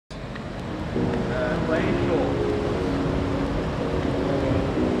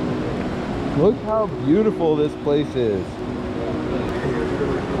Look how beautiful this place is.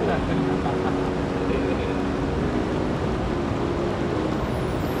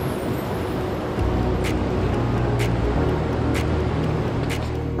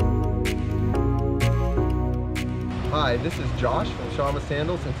 Hi, this is Josh from Shamma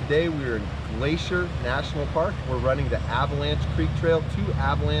Sandals, and today we are in Glacier National Park. We're running the Avalanche Creek Trail to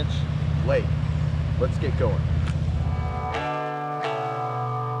Avalanche Lake. Let's get going.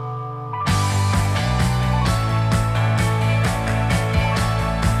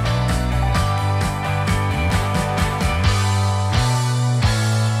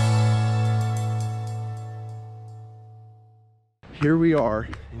 Here we are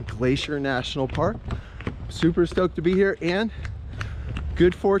in Glacier National Park. Super stoked to be here, and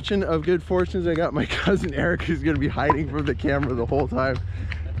good fortune of good fortunes, I got my cousin Eric, who's gonna be hiding from the camera the whole time,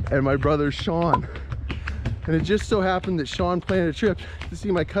 and my brother Sean. And it just so happened that Sean planned a trip to see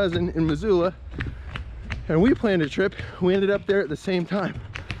my cousin in Missoula, and we planned a trip. We ended up there at the same time.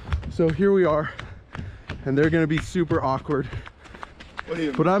 So here we are, and they're gonna be super awkward,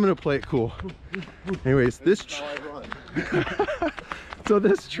 but I'm gonna play it cool. Anyways, so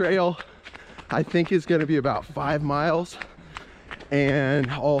this trail I think is going to be about 5 miles, and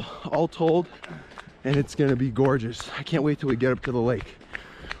all told, and it's going to be gorgeous. I can't wait till we get up to the lake.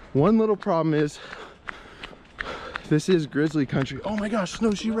 One little problem is this is grizzly country. Oh my gosh,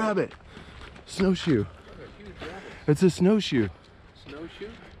 snowshoe rabbit. Snowshoe. It's a snowshoe. Snowshoe?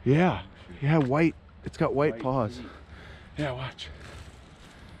 Yeah. Yeah, white. It's got white paws. Yeah, watch.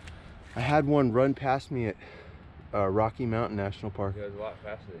 I had one run past me at Rocky Mountain National Park. It was a lot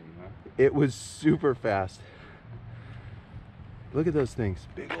faster than you, huh? It was super fast. Look at those things.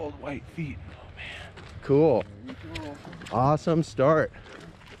 Big old white feet. Oh man. Cool. Awesome start.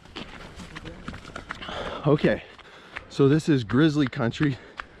 Okay, so this is grizzly country,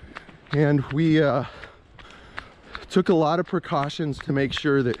 and we took a lot of precautions to make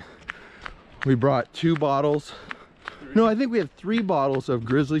sure that we brought 2 bottles. No, I think we have 3 bottles of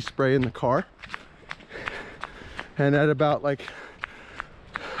grizzly spray in the car. And at about like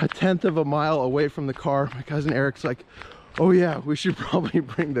 1/10 of a mile away from the car, my cousin Eric's like, oh yeah, we should probably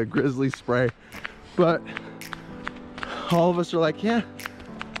bring the grizzly spray. But all of us are like, yeah,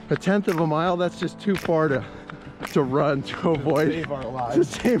 1/10 of a mile, that's just too far to run, to avoid, save our lives. to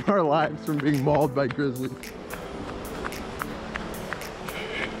save our lives from being mauled by grizzlies.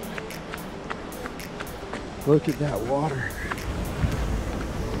 Look at that water.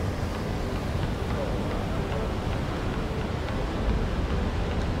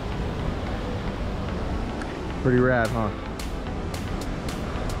 Pretty rad, huh?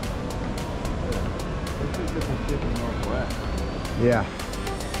 Yeah.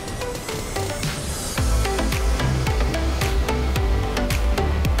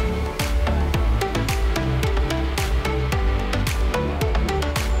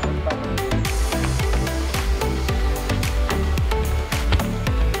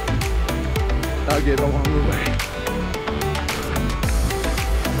 I'll get along the way.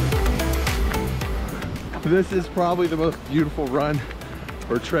 This is probably the most beautiful run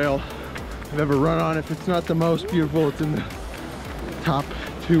or trail I've ever run on. If it's not the most beautiful, it's in the top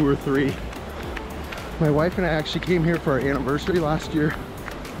 2 or 3. My wife and I actually came here for our anniversary last year,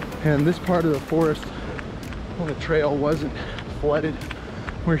 and this part of the forest on the trail wasn't flooded.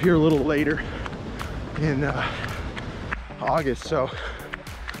 We're here a little later in August, so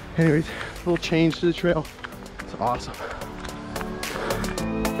anyways, a little change to the trail. It's awesome.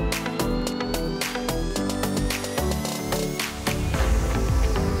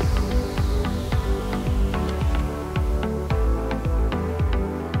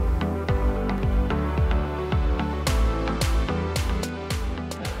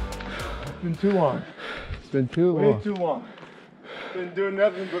 Too long. It's been too long. Way too long. Been doing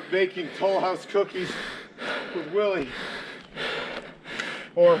nothing but baking Toll House cookies with Willie.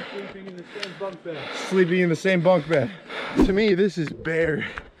 Or sleeping in the same bunk bed. Sleeping in the same bunk bed. To me, this is bear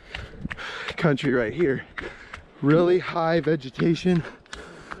country right here. Really high vegetation.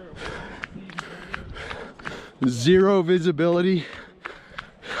 Zero visibility.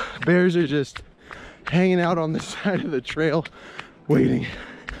 Bears are just hanging out on the side of the trail, waiting.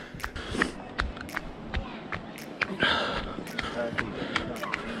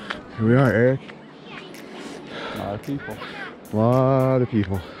 Here we are, Eric. A lot of people. A lot of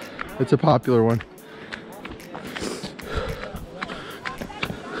people. It's a popular one.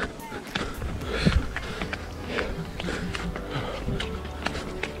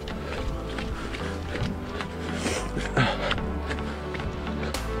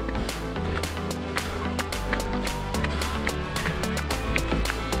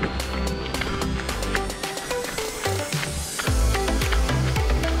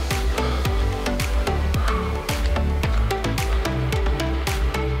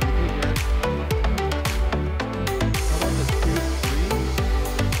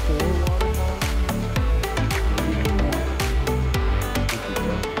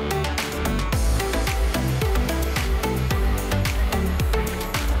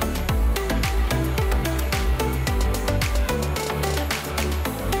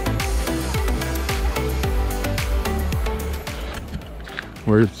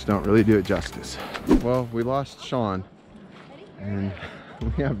 Words don't really do it justice. Well, we lost Sean and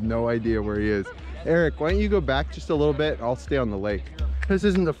we have no idea where he is. Eric, why don't you go back just a little bit? I'll stay on the lake. This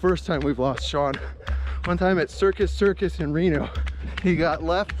isn't the first time we've lost Sean. One time at Circus in Reno, he got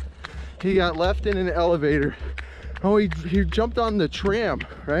left in an elevator. Oh, he jumped on the tram,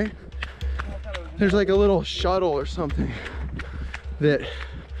 right? There's like a little shuttle or something that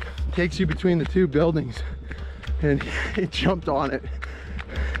takes you between the two buildings, and he jumped on it.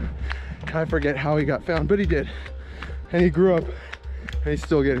 I forget how he got found, but he did. And he grew up, and he's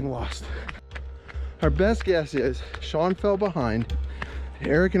still getting lost. Our best guess is Sean fell behind.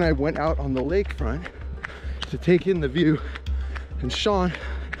 Eric and I went out on the lakefront to take in the view, and Sean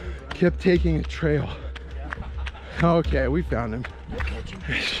kept taking a trail. Okay, we found him.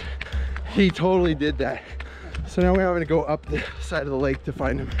 He totally did that. So now we're having to go up the side of the lake to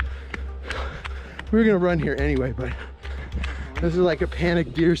find him. We were gonna run here anyway, but this is like a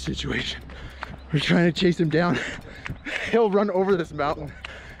panic deer situation. We're trying to chase him down. He'll run over this mountain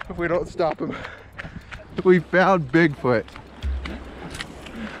if we don't stop him. We found Bigfoot.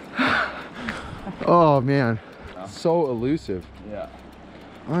 Oh man, so elusive. Yeah.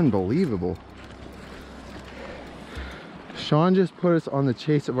 Unbelievable. Sean just put us on the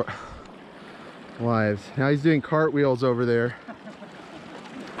chase of our lives. Now he's doing cartwheels over there.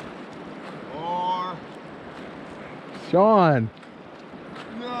 Or Sean!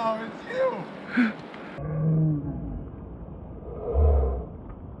 no, it's you.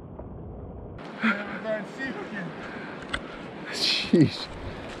 Jeez.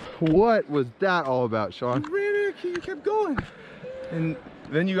 What was that all about, Sean? You kept going. And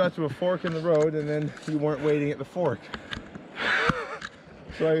then you got to a fork in the road, and then you weren't waiting at the fork.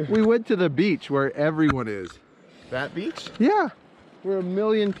 So We went to the beach where everyone is. that beach? Yeah, where 1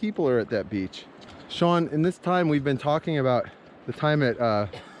 million people are at that beach. Sean, in this time we've been talking about the time at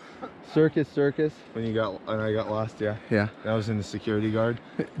Circus. When I got lost, yeah. Yeah. That was in the security guard.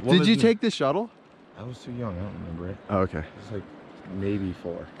 Did you take the shuttle? I was too young, I don't remember it. Oh, okay. It was like maybe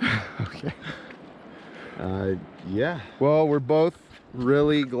 4. Okay. Yeah. Well, we're both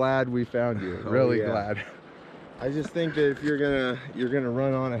really glad we found you. Really yeah. glad. I just think that if you're gonna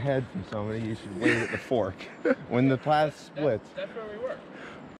run on ahead from somebody, you should wait at the fork. When the path splits. That's where we were.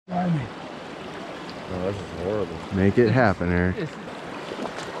 Oh, this is horrible. Make it happen, Eric.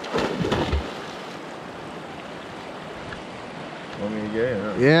 Want me to get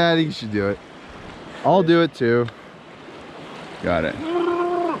it? Yeah, I think you should do it. I'll do it too. Got it.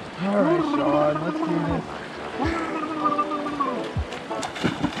 All right, Sean, let's do this.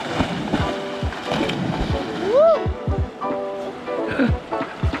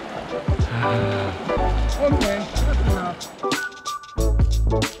 Okay, that's enough.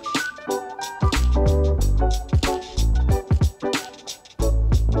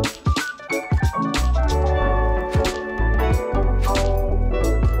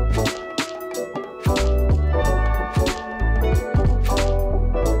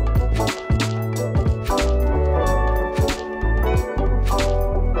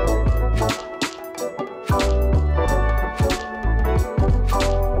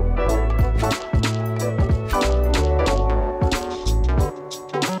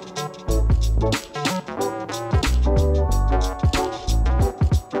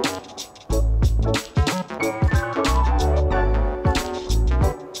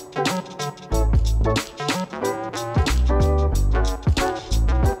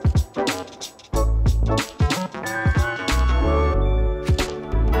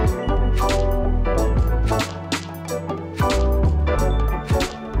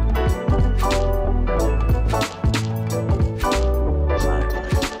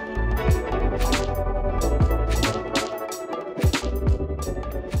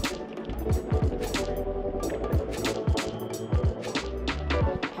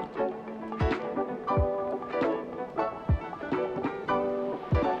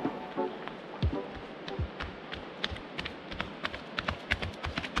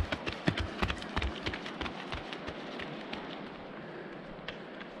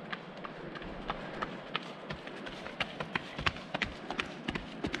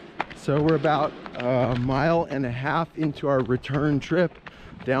 So we're about 1.5 miles into our return trip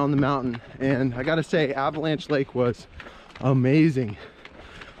down the mountain, and I gotta say, Avalanche Lake was amazing.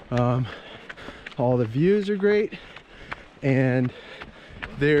 All the views are great, and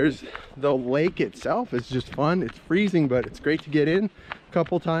there's the lake itself is just fun. It's freezing, but it's great to get in a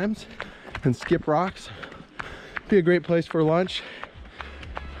couple times and skip rocks. Be a great place for lunch.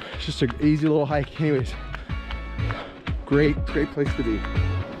 It's just an easy little hike. Anyways, great place to be.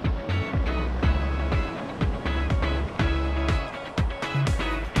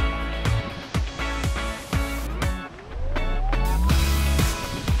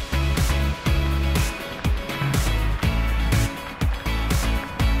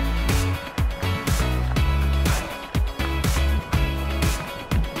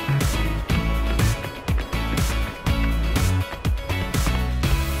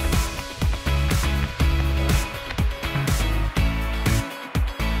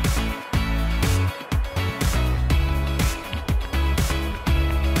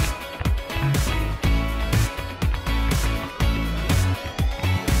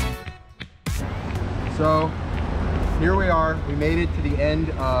 So here we are. We made it to the end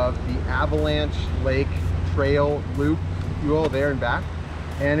of the Avalanche Lake Trail loop, if you will, there and back.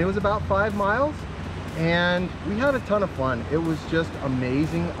 And it was about 5 miles, and we had a ton of fun. It was just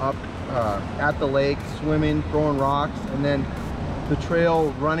amazing up at the lake, swimming, throwing rocks, and then the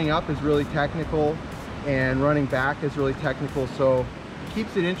trail running up is really technical and running back is really technical, so it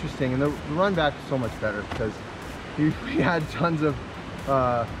keeps it interesting. And the run back is so much better because we had tons of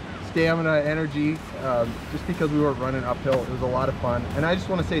stamina, energy, just because we weren't running uphill. It was a lot of fun. And I just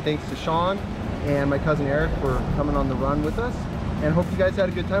want to say thanks to Sean and my cousin Eric for coming on the run with us, and hope you guys had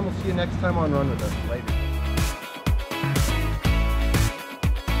a good time. We'll see you next time on Run With Us. Later.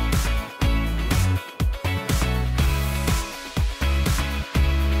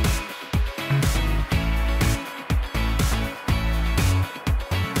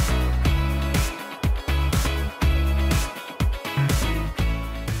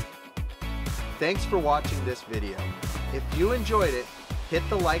 Thanks for watching this video. If you enjoyed it, hit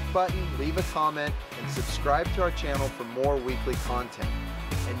the like button, leave a comment, and subscribe to our channel for more weekly content.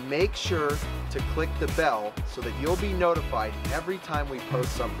 And make sure to click the bell so that you'll be notified every time we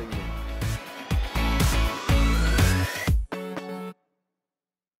post something new.